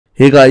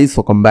Hey guys,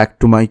 welcome back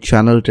to my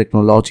channel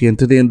Technology, and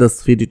today in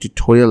this video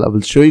tutorial I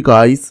will show you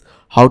guys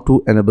how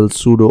to enable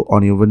sudo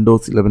on your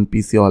Windows 11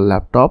 PC or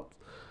laptop.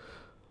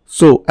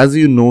 So as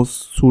you know,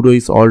 sudo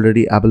is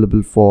already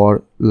available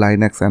for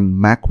Linux and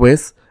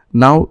macOS.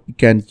 Now you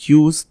can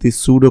use the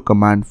sudo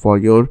command for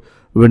your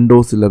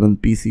Windows 11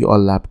 PC or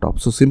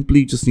laptop. So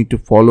simply just need to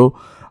follow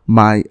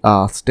my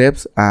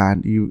steps,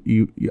 and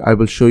I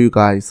will show you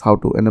guys how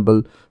to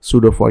enable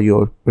sudo for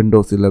your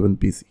Windows 11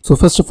 PC. So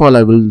first of all,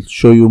 I will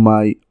show you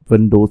my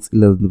Windows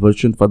 11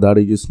 version. For that,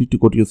 you just need to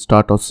go to your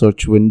start or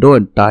search window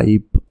and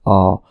type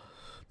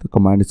the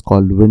command is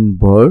called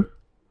winbur.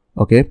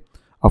 Okay,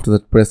 after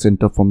that press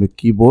enter from your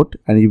keyboard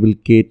and you will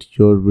get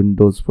your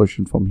Windows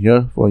version from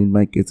here. For in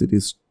my case it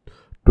is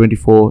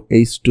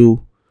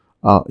 24H2.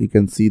 You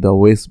can see the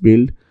OS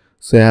build.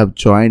 So I have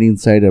joined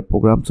inside a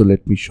program, so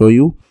let me show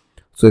you.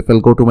 So if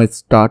I'll go to my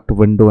start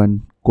window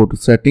and go to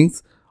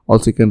settings,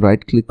 also you can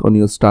right click on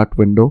your start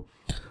window,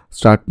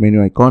 start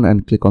menu icon,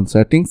 and click on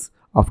settings.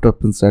 After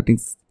open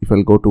settings, if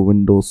I'll go to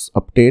Windows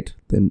update,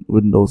 then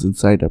Windows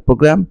inside a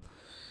program,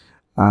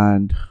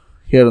 and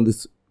here on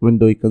this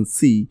window you can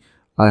see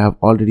I have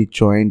already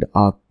joined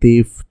our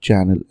dev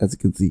channel. As you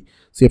can see,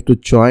 so you have to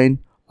join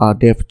our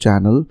dev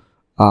channel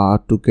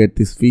to get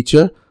this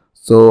feature.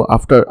 So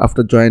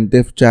after join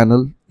dev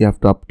channel, you have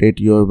to update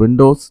your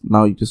Windows.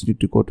 Now you just need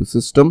to go to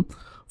system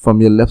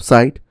from your left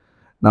side.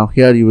 Now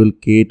here you will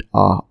get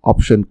a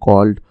option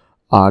called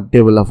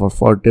developer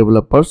for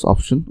developers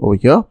option over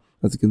here,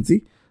 as you can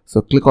see.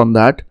 So click on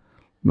that.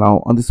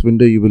 Now on this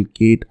window you will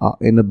get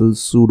enable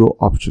sudo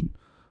option.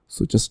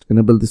 So just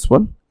enable this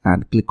one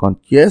and click on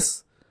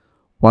yes.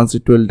 Once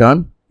it will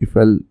done, if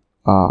I'll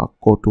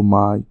go to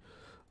my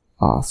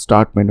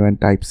start menu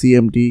and type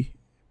cmd,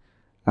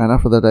 and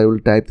after that I will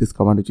type this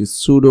command, which is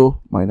sudo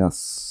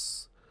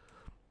 -h,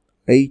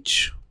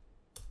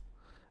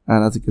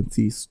 and as you can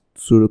see,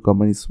 sudo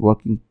command is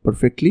working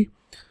perfectly.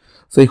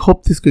 So I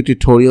hope this quick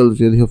tutorial is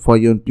really helpful for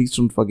you, and please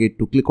don't forget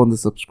to click on the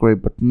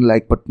subscribe button,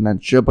 like button,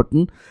 and share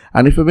button.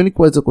 And if you have any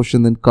questions or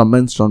questions, then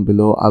comments down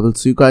below. I will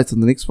see you guys in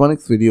the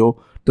next video.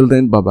 Till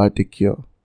then, bye bye, take care.